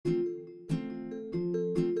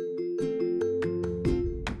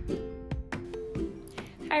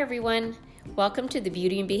everyone. Welcome to the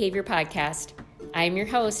Beauty and Behavior Podcast. I am your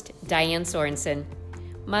host, Diane Sorensen,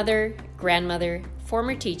 mother, grandmother,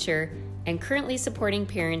 former teacher, and currently supporting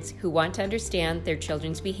parents who want to understand their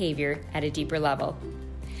children's behavior at a deeper level.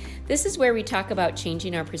 This is where we talk about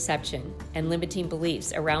changing our perception and limiting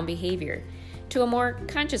beliefs around behavior to a more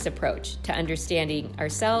conscious approach to understanding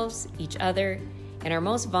ourselves, each other, and our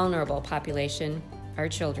most vulnerable population, our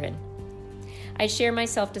children. I share my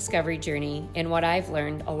self-discovery journey and what I've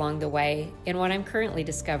learned along the way and what I'm currently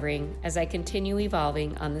discovering as I continue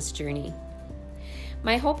evolving on this journey.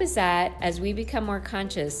 My hope is that as we become more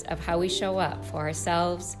conscious of how we show up for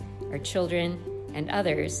ourselves, our children, and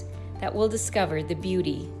others, that we'll discover the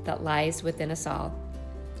beauty that lies within us all.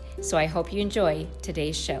 So I hope you enjoy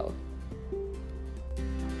today's show.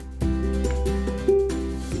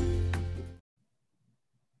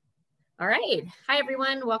 All right. Hi,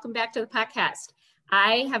 everyone. Welcome back to the podcast.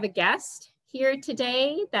 I have a guest here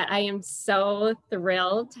today that I am so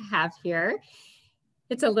thrilled to have here.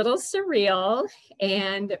 It's a little surreal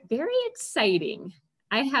and very exciting.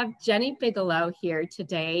 I have Jenny Bigelow here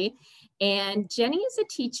today, and Jenny is a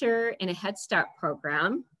teacher in a Head Start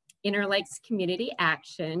program, Inner Lakes Community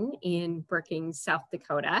Action in Brookings, South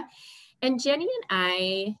Dakota. And Jenny and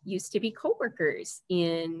I used to be coworkers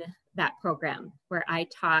in that program where I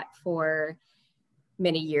taught for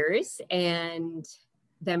many years and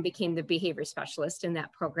then became the behavior specialist in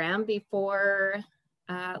that program before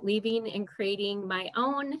leaving and creating my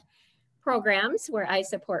own programs where I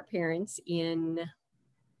support parents in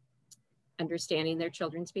understanding their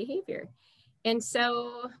children's behavior. And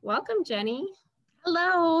so welcome, Jenny.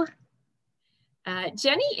 Hello.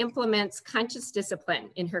 Jenny implements conscious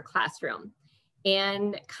discipline in her classroom.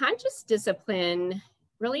 And conscious discipline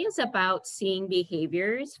really is about seeing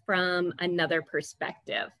behaviors from another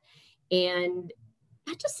perspective. And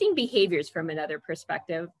not just seeing behaviors from another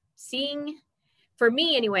perspective, for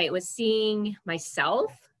me anyway, it was seeing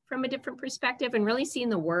myself from a different perspective and really seeing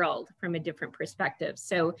the world from a different perspective.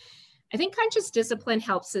 So I think conscious discipline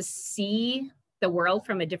helps us see the world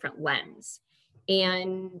from a different lens.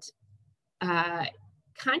 And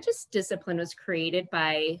conscious discipline was created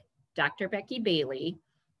by Dr. Becky Bailey.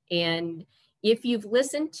 And if you've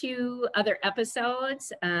listened to other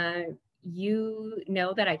episodes, you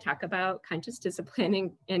know that I talk about conscious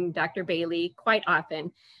discipline and Dr. Bailey quite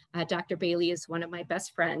often. Dr. Bailey is one of my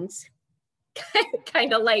best friends,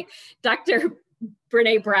 kind of like Dr.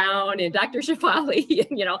 Brene Brown and Dr. Shefali,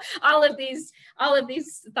 and all of these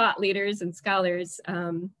thought leaders and scholars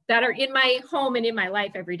that are in my home and in my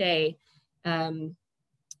life every day. Their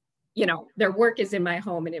work is in my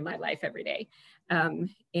home and in my life every day.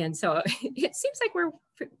 And so it seems like we're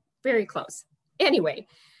very close. Anyway,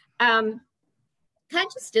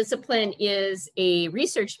 conscious discipline is a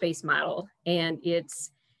research-based model and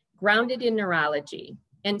it's grounded in neurology.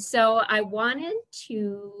 And so I wanted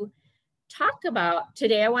to talk about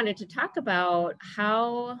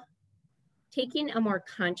how taking a more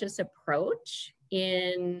conscious approach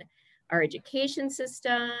in our education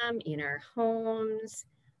system, in our homes,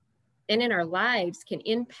 and in our lives can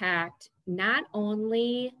impact not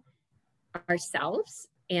only ourselves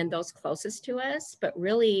and those closest to us, but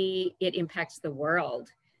really it impacts the world.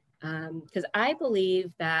 Because I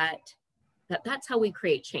believe that's how we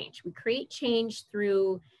create change. We create change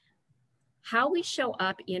through how we show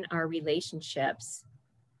up in our relationships.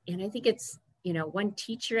 And I think it's, one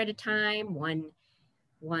teacher at a time,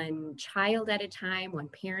 one child at a time, one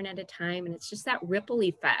parent at a time. And it's just that ripple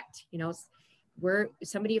effect, where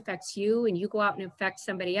somebody affects you and you go out and affect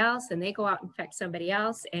somebody else and they go out and affect somebody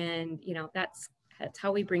else. And, that's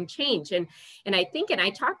how we bring change. And I think, and I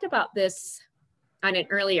talked about this on an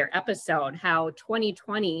earlier episode, how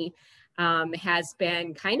 2020 has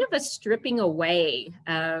been kind of a stripping away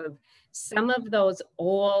of some of those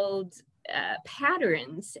old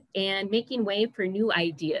patterns and making way for new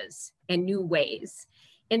ideas and new ways.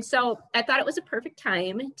 And so I thought it was a perfect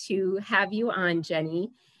time to have you on,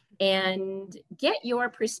 Jenny, and get your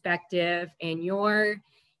perspective and your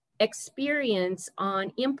experience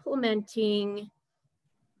on implementing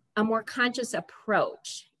a more conscious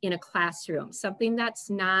approach in a classroom, something that's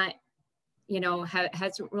not,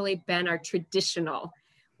 hasn't really been our traditional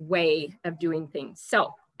way of doing things.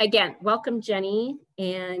 So again, welcome, Jenny.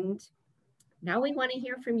 And now we want to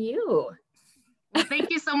hear from you. Well,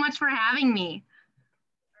 thank you so much for having me.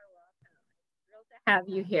 You're welcome. I'm thrilled to have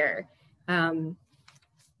you here.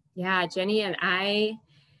 Yeah, Jenny and I,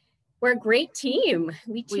 we're a great team.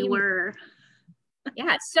 We were.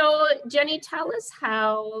 Yeah. So Jenny, tell us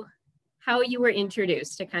how you were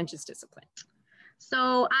introduced to conscious discipline.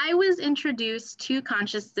 So I was introduced to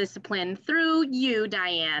conscious discipline through you,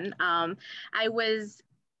 Diane. I was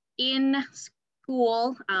in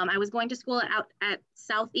school. I was going to school out at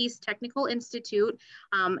Southeast Technical Institute.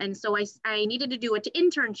 And so I needed to do an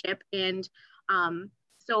internship, and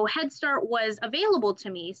so Head Start was available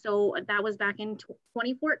to me. So that was back in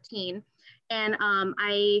 2014. And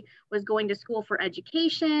I was going to school for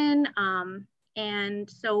education. And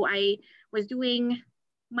so I was doing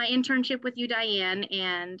my internship with you, Diane.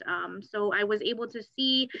 And so I was able to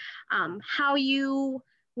see how you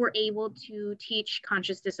were able to teach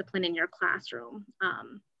conscious discipline in your classroom.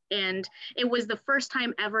 And it was the first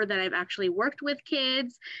time ever that I've actually worked with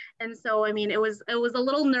kids. And so, I mean, it was a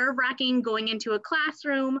little nerve-wracking going into a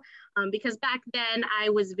classroom because back then I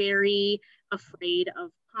was very afraid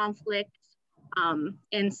of conflict.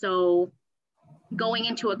 And so going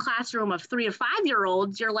into a classroom of 3 to 5 year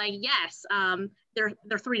olds, you're like, yes,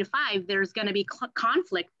 they're 3 to 5, there's gonna be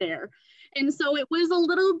conflict there. And so it was a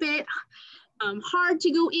little bit hard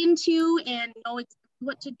to go into and know exactly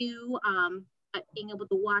what to do, but being able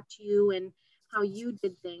to watch you and how you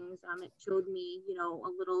did things, it showed me, you know,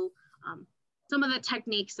 a little, some of the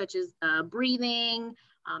techniques such as breathing,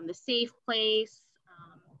 the safe place,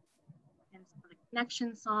 and some of the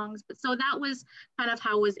connection songs. But so that was kind of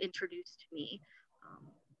how it was introduced to me.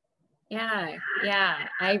 Yeah.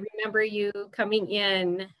 I remember you coming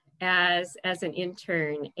in as an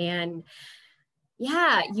intern, and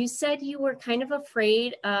yeah, you said you were kind of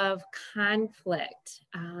afraid of conflict.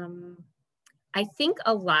 I think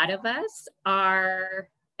a lot of us are,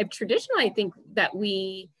 traditionally, I think that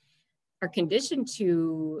we are conditioned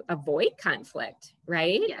to avoid conflict,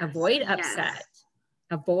 right? Yes, avoid upset,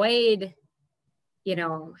 avoid, you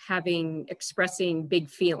know, expressing big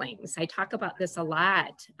feelings. I talk about this a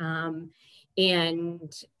lot.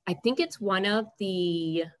 And I think it's one of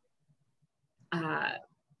the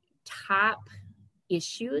top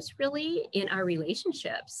issues really in our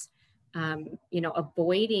relationships, you know,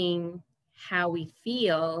 avoiding how we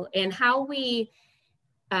feel and how we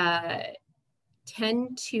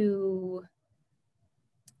tend to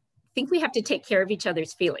think we have to take care of each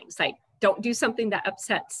other's feelings. Like, don't do something that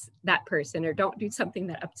upsets that person, or don't do something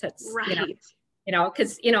that upsets, right. You know,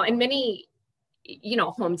 because, you know, in many, you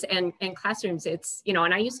know, homes and classrooms, it's, you know,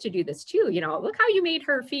 and I used to do this too, you know, look how you made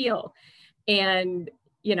her feel. And,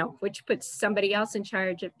 you know, which puts somebody else in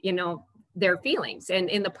charge of, you know, their feelings. And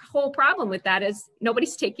the whole problem with that is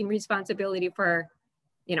nobody's taking responsibility for,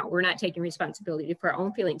 you know, we're not taking responsibility for our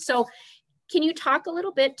own feelings. So can you talk a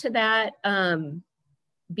little bit to that,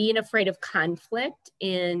 being afraid of conflict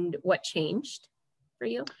and what changed for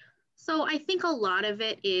you? So I think a lot of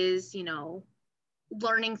it is, you know,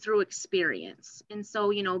 learning through experience. And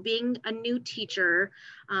so, you know, being a new teacher,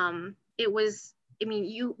 it was, I mean,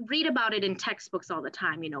 you read about it in textbooks all the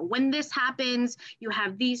time. You know, when this happens, you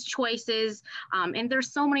have these choices, and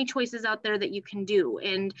there's so many choices out there that you can do.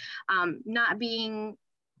 And not being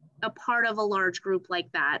a part of a large group like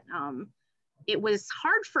that, it was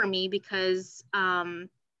hard for me because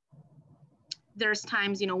there's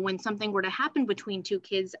times, you know, when something were to happen between two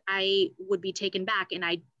kids, I would be taken back, and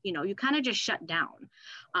you know, you kind of just shut down.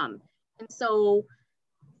 And so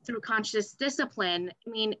through conscious discipline, I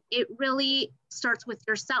mean, it really starts with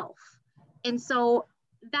yourself. And so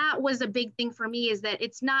that was a big thing for me, is that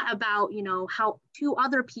it's not about, you know, how two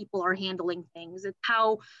other people are handling things. It's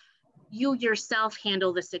how you yourself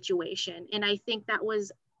handle the situation. And I think that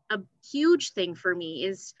was a huge thing for me,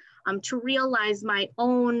 is to realize my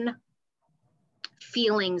own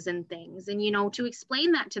feelings and things, and, you know, to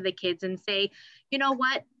explain that to the kids and say, you know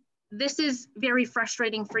what, this is very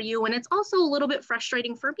frustrating for you, and it's also a little bit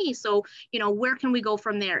frustrating for me. So, you know, where can we go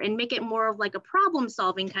from there, and make it more of like a problem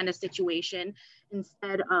solving kind of situation,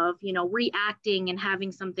 instead of, you know, reacting and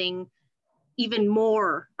having something even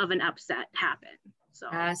more of an upset happen. So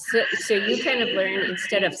you kind of learn,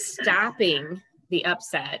 instead of stopping the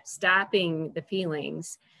upset, stopping the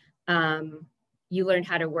feelings, you learn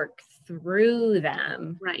how to work through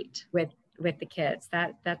them, right, with the kids.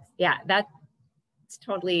 That's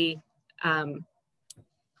totally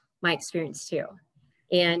my experience too.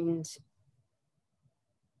 And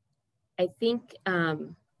I think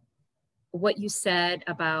what you said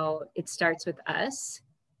about it starts with us,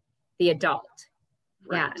 the adult.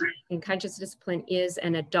 Right. Yeah, and conscious discipline is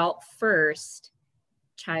an adult first,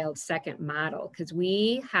 child second model, because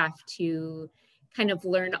we have to kind of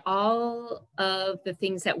learn all of the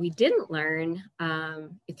things that we didn't learn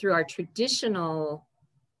through our traditional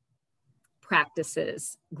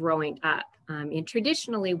practices growing up. And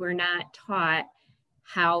traditionally, we're not taught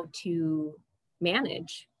how to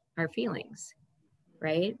manage our feelings,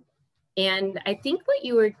 right? And I think what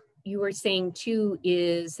you were saying too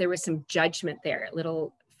is there was some judgment there, a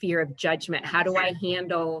little fear of judgment. How do I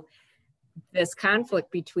handle this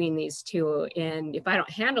conflict between these two? And if I don't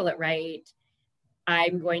handle it right,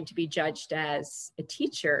 I'm going to be judged as a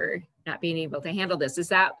teacher not being able to handle this. Is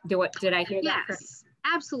that, did I hear that correctly? Yes,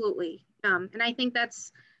 absolutely. And I think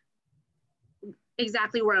that's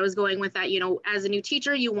exactly where I was going with that. As a new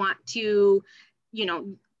teacher, you want to,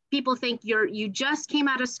 people think you just came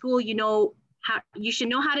out of school, how you should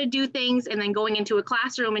know how to do things, and then going into a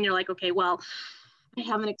classroom and you're like, okay, well, I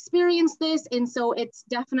haven't experienced this. And so it's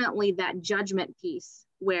definitely that judgment piece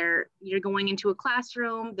where you're going into a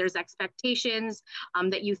classroom, there's expectations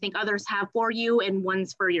that you think others have for you and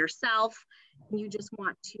one's for yourself. And you just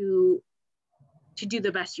want to do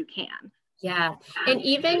the best you can. Yeah. And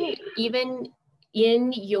even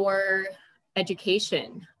in your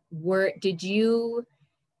education, were you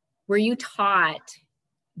taught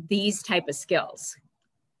these type of skills?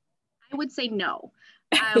 I would say no.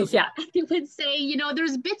 Yeah. I would say,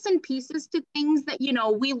 there's bits and pieces to things that,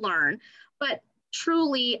 we learn, but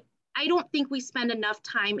truly, I don't think we spend enough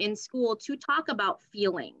time in school to talk about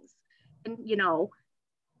feelings and,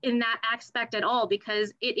 in that aspect at all,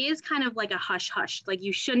 because it is kind of like a hush hush, like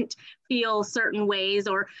you shouldn't feel certain ways,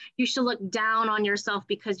 or you should look down on yourself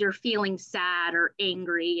because you're feeling sad or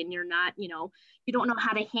angry and you're not, you don't know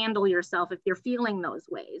how to handle yourself if you're feeling those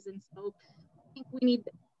ways. And so I think we need,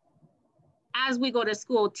 as we go to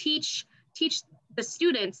school, teach the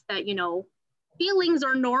students that, feelings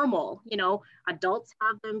are normal, adults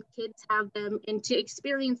have them, kids have them, and to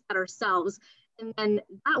experience that ourselves. And then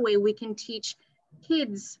that way we can teach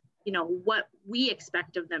kids, what we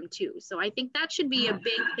expect of them too. So I think that should be a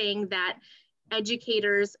big thing that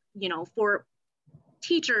educators, for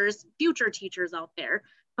teachers, future teachers out there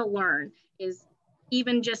to learn, is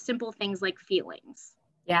even just simple things like feelings.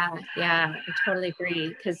 Yeah, I totally agree.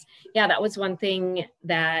 Because that was one thing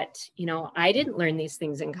that, I didn't learn these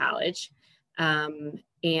things in college. And,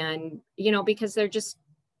 because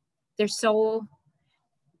they're so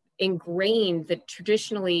ingrained that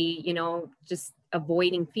traditionally, just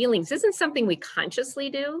avoiding feelings isn't something we consciously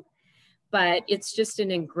do, but it's just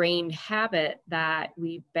an ingrained habit that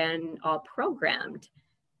we've been all programmed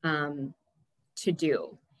to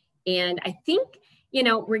do. And I think,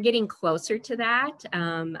 we're getting closer to that.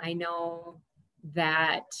 I know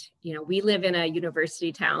that, we live in a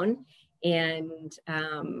university town, and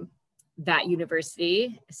that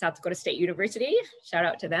university, South Dakota State University, shout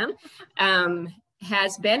out to them,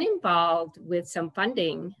 has been involved with some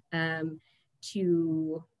funding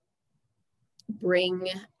to bring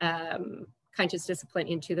conscious discipline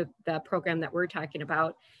into the program that we're talking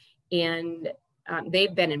about. And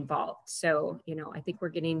they've been involved. So, I think we're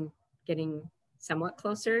getting somewhat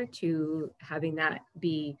closer to having that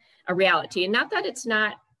be a reality. And not that it's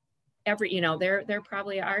not every, there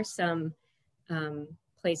probably are some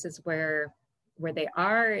places where they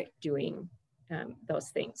are doing those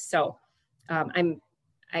things. So I'm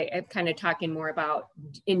kind of talking more about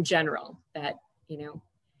in general that,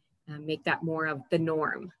 make that more of the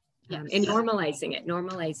norm. Yes. And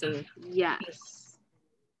normalizing. Yes.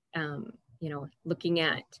 Looking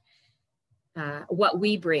at what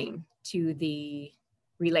we bring to the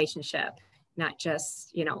relationship, not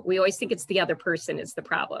just, we always think it's the other person is the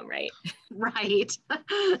problem, right? Right.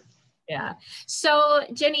 Yeah. So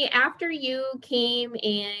Jenny, after you came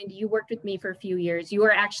and you worked with me for a few years, you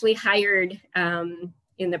were actually hired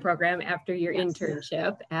in the program after your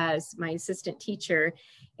internship as my assistant teacher,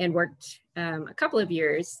 and worked a couple of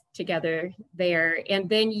years together there. And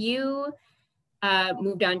then you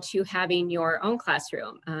moved on to having your own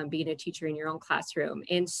classroom, being a teacher in your own classroom.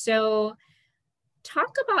 And so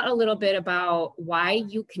talk about a little bit about why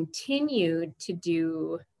you continued to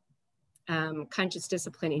do conscious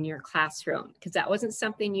discipline in your classroom, because that wasn't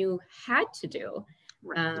something you had to do.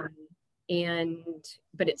 Right.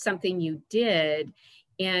 But it's something you did.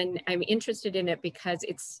 And I'm interested in it because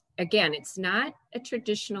it's not a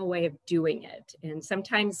traditional way of doing it. And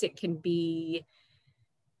sometimes it can be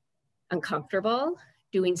uncomfortable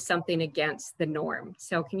doing something against the norm.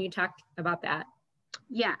 So can you talk about that?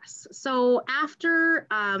 Yes. So after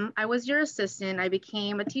I was your assistant, I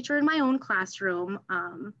became a teacher in my own classroom.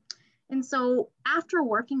 And so after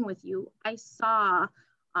working with you, I saw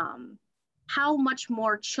how much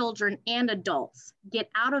more children and adults get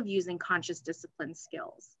out of using conscious discipline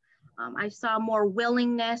skills. I saw more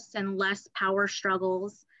willingness and less power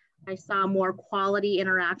struggles. I saw more quality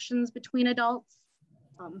interactions between adults.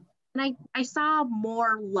 And I saw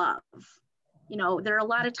more love. There are a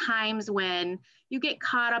lot of times when you get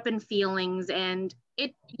caught up in feelings and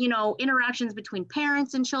interactions between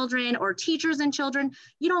parents and children or teachers and children,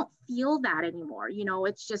 you don't feel that anymore.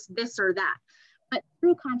 It's just this or that. But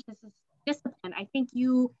through conscious discipline, I think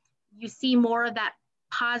you see more of that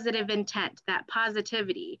positive intent, that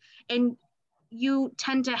positivity, and you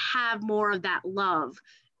tend to have more of that love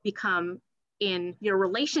become in your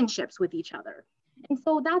relationships with each other. And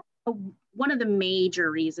so that's one of the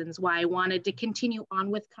major reasons why I wanted to continue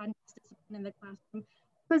on with conscious discipline in the classroom,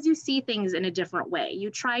 because you see things in a different way. You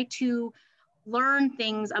try to learn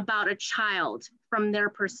things about a child from their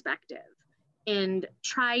perspective and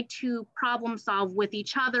try to problem solve with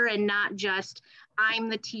each other, and not just, I'm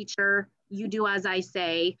the teacher, you do as I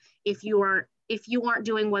say. If you aren't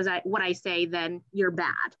doing what I say, then you're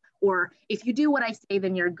bad. Or if you do what I say,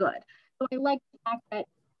 then you're good. So I like the fact that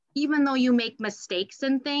even though you make mistakes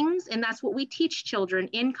in things, and that's what we teach children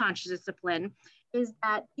in conscious discipline, is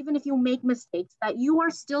that even if you make mistakes, that you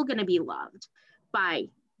are still going to be loved by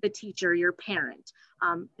the teacher, your parent,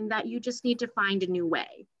 and that you just need to find a new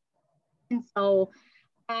way. And so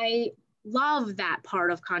I love that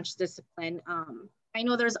part of conscious discipline. I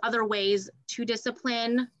know there's other ways to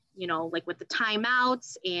discipline, like with the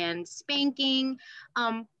timeouts and spanking,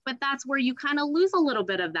 but that's where you kind of lose a little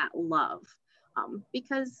bit of that love,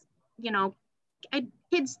 because,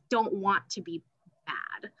 kids don't want to be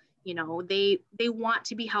bad. They want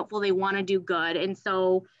to be helpful, they want to do good. And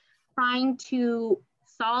so trying to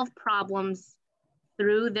solve problems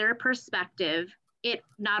through their perspective, it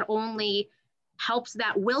not only helps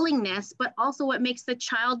that willingness, but also it makes the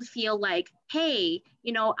child feel like, hey,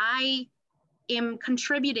 I am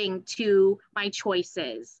contributing to my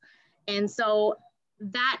choices. And so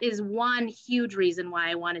that is one huge reason why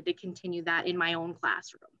I wanted to continue that in my own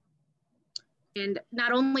classroom. And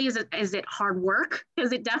not only is it hard work,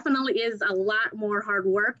 because it definitely is a lot more hard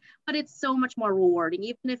work, but it's so much more rewarding,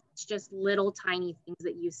 even if it's just little tiny things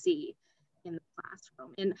that you see in the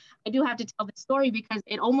classroom. And I do have to tell the story because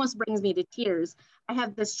it almost brings me to tears. I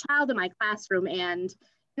have this child in my classroom, and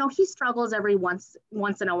he struggles every once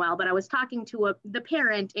in a while, but I was talking to the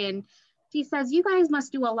parent, and she says, you guys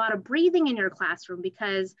must do a lot of breathing in your classroom,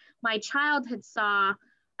 because my child had saw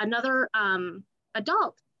another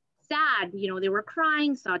adult sad, they were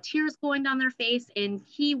crying, saw tears going down their face, and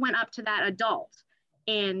he went up to that adult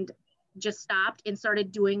and just stopped and started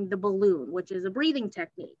doing the balloon, which is a breathing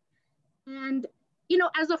technique. And,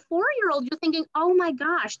 as a 4-year-old, you're thinking, oh my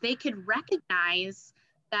gosh, they could recognize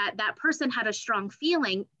that that person had a strong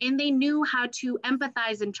feeling, and they knew how to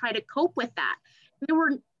empathize and try to cope with that. They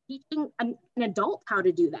were teaching an adult how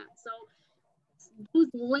to do that. So those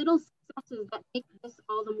little successes that make this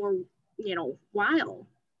all the more, wild.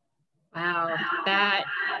 Wow, that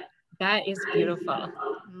is beautiful.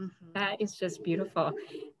 Mm-hmm. That is just beautiful.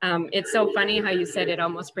 It's so funny how you said it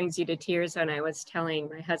almost brings you to tears. When I was telling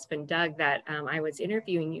my husband, Doug, that I was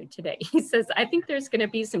interviewing you today, he says, I think there's going to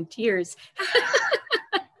be some tears.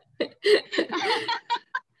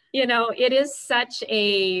 It is such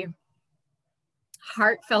a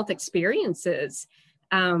heartfelt experiences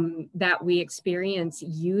that we experience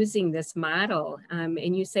using this model.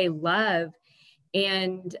 And you say love.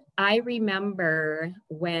 And I remember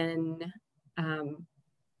when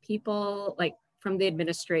people like from the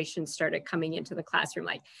administration started coming into the classroom,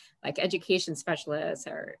 like education specialists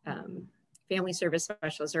or family service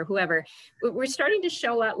specialists or whoever, we're starting to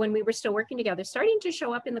show up when we were still working together, starting to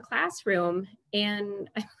show up in the classroom. And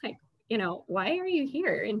I'm like, why are you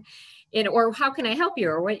here? And or how can I help you?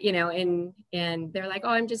 Or what, and they're like, oh,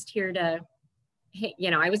 I'm just here to, hey,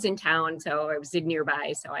 I was in town, so I was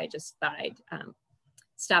nearby. So I just thought I'd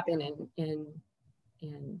stop in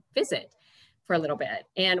and visit for a little bit.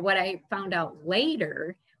 And what I found out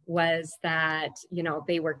later was that,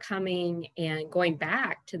 they were coming and going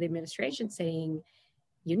back to the administration saying,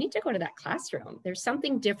 you need to go to that classroom. There's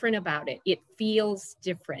something different about it. It feels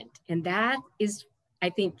different. And that is,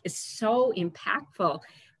 I think, is so impactful,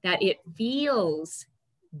 that it feels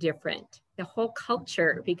different. The whole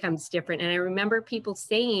culture becomes different. And I remember people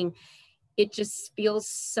saying, it just feels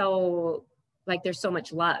so like there's so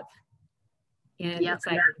much love. And it's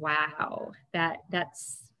like, wow,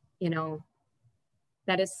 that's,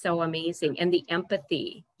 that is so amazing. And the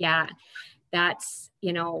empathy, that's,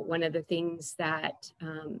 one of the things that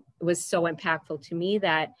was so impactful to me,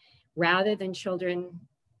 that rather than children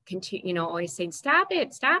continue, always saying, stop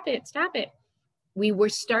it, stop it, stop it. We were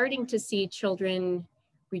starting to see children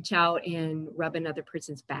reach out and rub another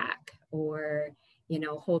person's back, or,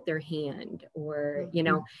 hold their hand, or,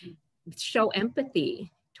 show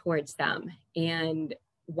empathy towards them. And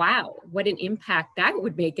wow, what an impact that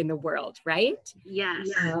would make in the world, right? Yes.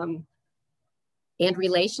 And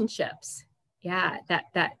relationships. Yeah,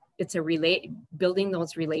 that it's building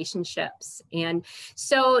those relationships. And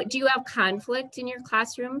so do you have conflict in your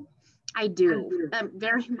classroom? I do,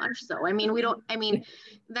 very much so. I mean,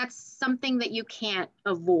 that's something that you can't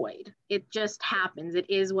avoid. It just happens. It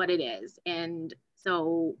is what it is. And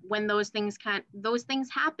so when those things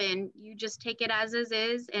happen, you just take it as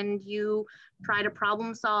is, and you try to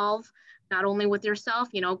problem solve, not only with yourself,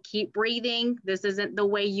 keep breathing. This isn't the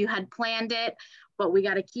way you had planned it, but we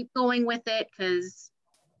got to keep going with it, because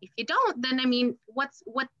if you don't, then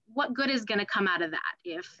what good is going to come out of that?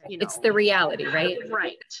 If it's the reality, right?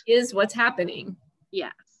 Right. Is what's happening.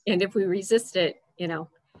 Yes. And if we resist it,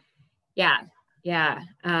 yeah.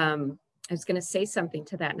 I was going to say something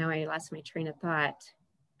to that. Now I lost my train of thought.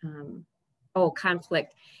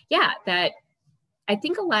 Conflict. Yeah, that I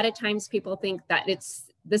think a lot of times people think that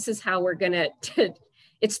this is how we're going to,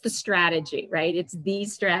 it's the strategy, right? It's the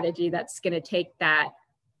strategy that's going to take that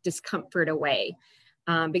discomfort away.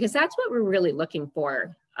 Because that's what we're really looking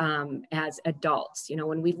for as adults.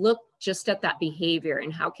 When we look just at that behavior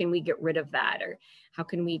and how can we get rid of that, or how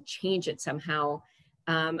can we change it somehow,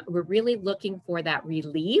 we're really looking for that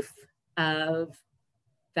relief of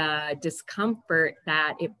the discomfort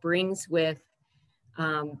that it brings with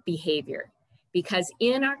behavior. Because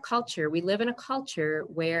in our culture, we live in a culture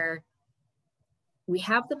where we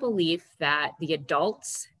have the belief that the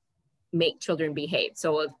adults make children behave.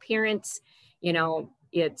 So if parents,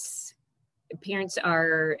 parents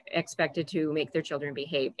are expected to make their children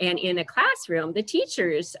behave. And in a classroom, the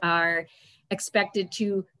teachers are expected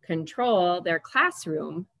to control their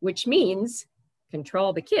classroom, which means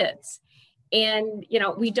control the kids. And,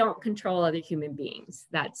 we don't control other human beings.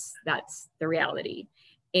 That's the reality.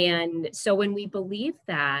 And so when we believe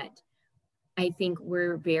that, I think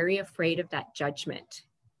we're very afraid of that judgment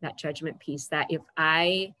piece, that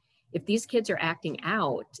if these kids are acting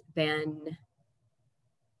out, then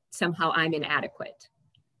somehow I'm inadequate.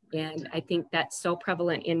 And I think that's so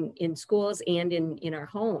prevalent in schools and in our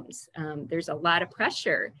homes. There's a lot of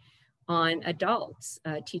pressure on adults,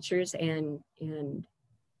 teachers and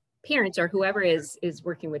parents, or whoever is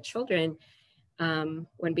working with children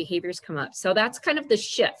when behaviors come up. So that's kind of the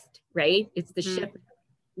shift, right? It's the shift,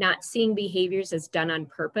 not seeing behaviors as done on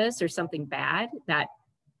purpose or something bad, that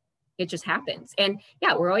it just happens. And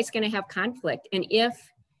yeah, we're always going to have conflict. And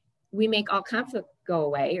if we make all conflict go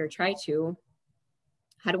away, or try to,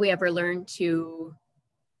 how do we ever learn to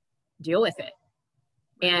deal with it?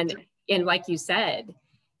 And like you said,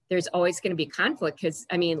 there's always going to be conflict, because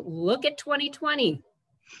look at 2020.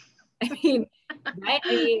 Right?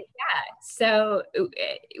 Yeah. So,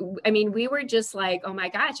 we were just like, oh my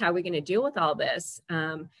gosh, how are we going to deal with all this?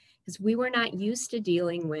 Because we were not used to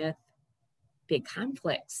dealing with big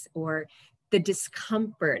conflicts or the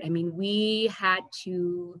discomfort. We had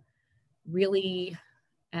to really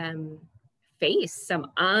face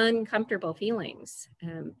some uncomfortable feelings.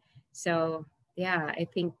 So yeah, I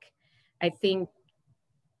think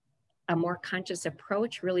a more conscious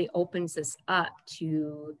approach really opens us up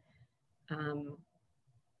to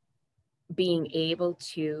being able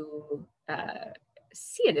to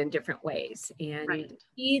see it in different ways, and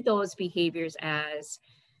see those behaviors as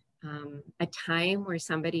a time where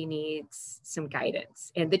somebody needs some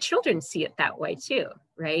guidance. And the children see it that way too,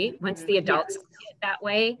 right? Once the adults see it that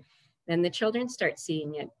way, then the children start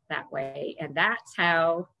seeing it that way. And that's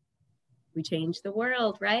how we change the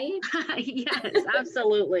world, right? Yes,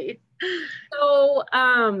 absolutely.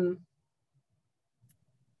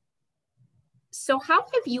 So how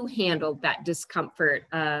have you handled that discomfort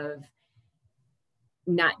of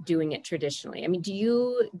not doing it traditionally? Do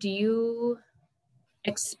you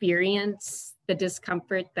experience the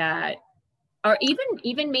discomfort that, or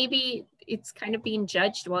even maybe it's kind of being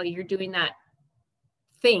judged while you're doing that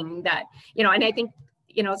thing that, and I think,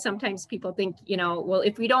 sometimes people think, well,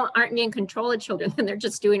 if we aren't in control of children, then they're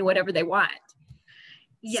just doing whatever they want.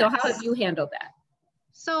 Yes. So how have you handled that?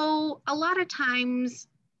 So a lot of times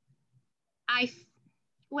I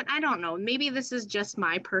don't know, maybe this is just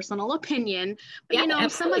my personal opinion, but absolutely.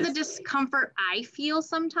 Some of the discomfort I feel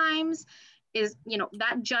sometimes is,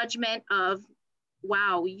 that judgment of,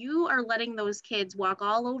 wow, you are letting those kids walk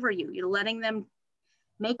all over you. You're letting them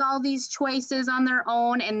make all these choices on their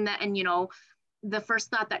own. And the first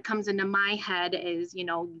thought that comes into my head is,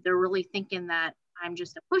 they're really thinking that I'm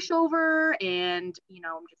just a pushover, and,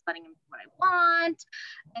 I'm just letting them do what I want.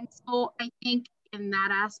 And so I think in that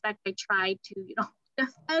aspect, I try to,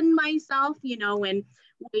 defend myself, in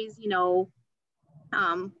ways,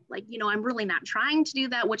 I'm really not trying to do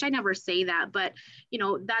that, which I never say that, but,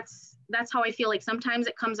 that's how I feel like sometimes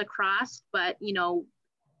it comes across, but,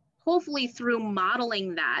 hopefully through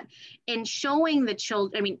modeling that and showing the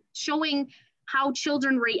children, showing how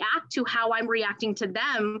children react to how I'm reacting to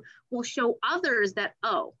them will show others that,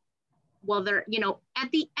 oh, well, they're,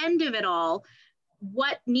 at the end of it all,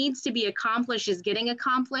 what needs to be accomplished is getting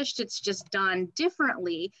accomplished. It's just done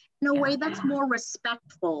differently in a way that's more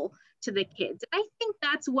respectful to the kids. I think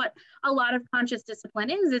that's what a lot of conscious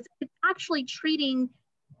discipline is. It's actually treating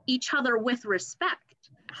each other with respect.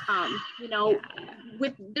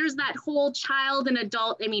 There's that whole child and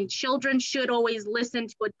adult. Children should always listen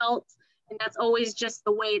to adults, and that's always just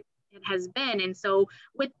the way it has been. And so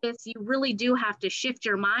with this, you really do have to shift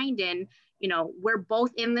your mind and, we're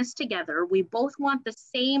both in this together. We both want the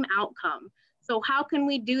same outcome. So how can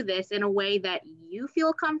we do this in a way that you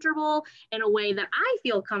feel comfortable, in a way that I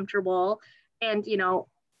feel comfortable? And,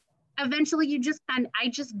 eventually I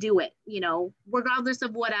just do it, regardless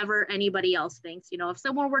of whatever anybody else thinks. If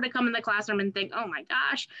someone were to come in the classroom and think, oh my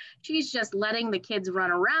gosh, she's just letting the kids run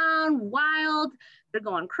around wild, they're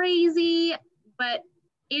going crazy. But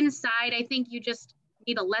inside, I think you just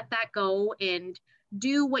need to let that go and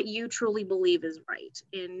do what you truly believe is right.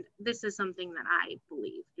 And this is something that I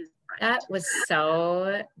believe is right. That was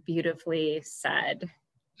so beautifully said.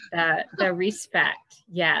 The respect.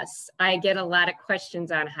 Yes. I get a lot of questions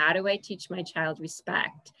on how do I teach my child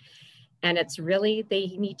respect? And it's really, they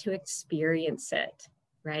need to experience it,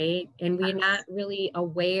 right? And we're not really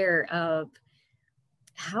aware of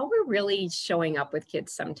how we're really showing up with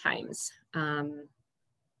kids sometimes.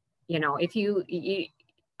 If you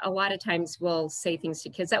a lot of times we'll say things to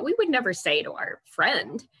kids that we would never say to our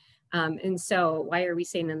friend. And so why are we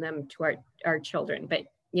saying them to our children? But,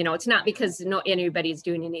 it's not because anybody's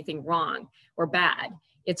doing anything wrong or bad.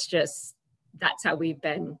 It's just, that's how we've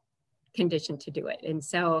been conditioned to do it. And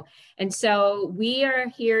so we are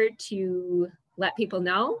here to let people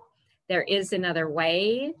know there is another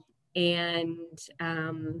way, and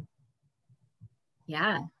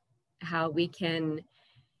how we can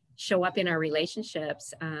show up in our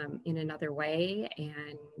relationships in another way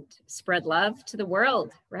and spread love to the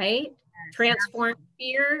world, right? Yes, transform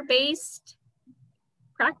fear-based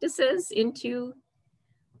practices into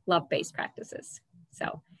love-based practices.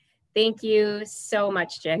 So thank you so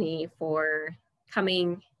much, Jenny, for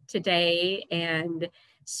coming today and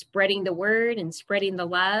spreading the word and spreading the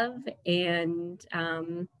love. And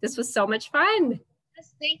this was so much fun.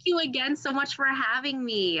 Yes, thank you again so much for having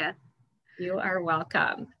me. You are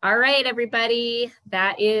welcome. All right, everybody.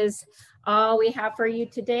 That is all we have for you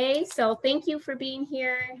today. So thank you for being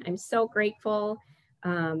here. I'm so grateful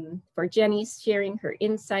for Jenny sharing her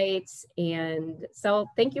insights. And so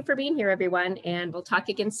thank you for being here, everyone. And we'll talk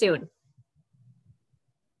again soon.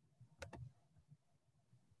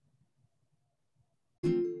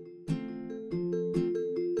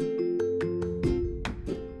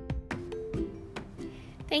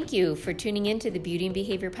 Thank you for tuning into the Beauty and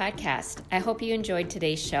Behavior Podcast. I hope you enjoyed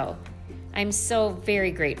today's show. I'm so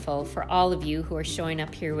very grateful for all of you who are showing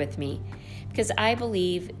up here with me, because I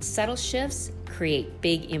believe subtle shifts create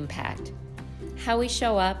big impact. How we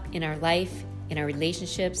show up in our life, in our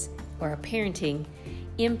relationships, or our parenting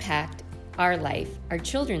impact our life, our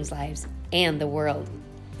children's lives, and the world.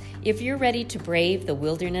 If you're ready to brave the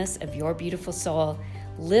wilderness of your beautiful soul,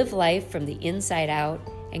 live life from the inside out,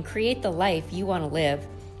 and create the life you want to live,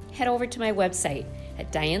 head over to my website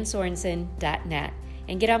at dianesorensen.net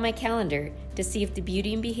and get on my calendar to see if the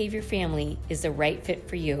Beauty and Behavior family is the right fit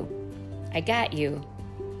for you. I got you,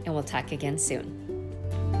 and we'll talk again soon.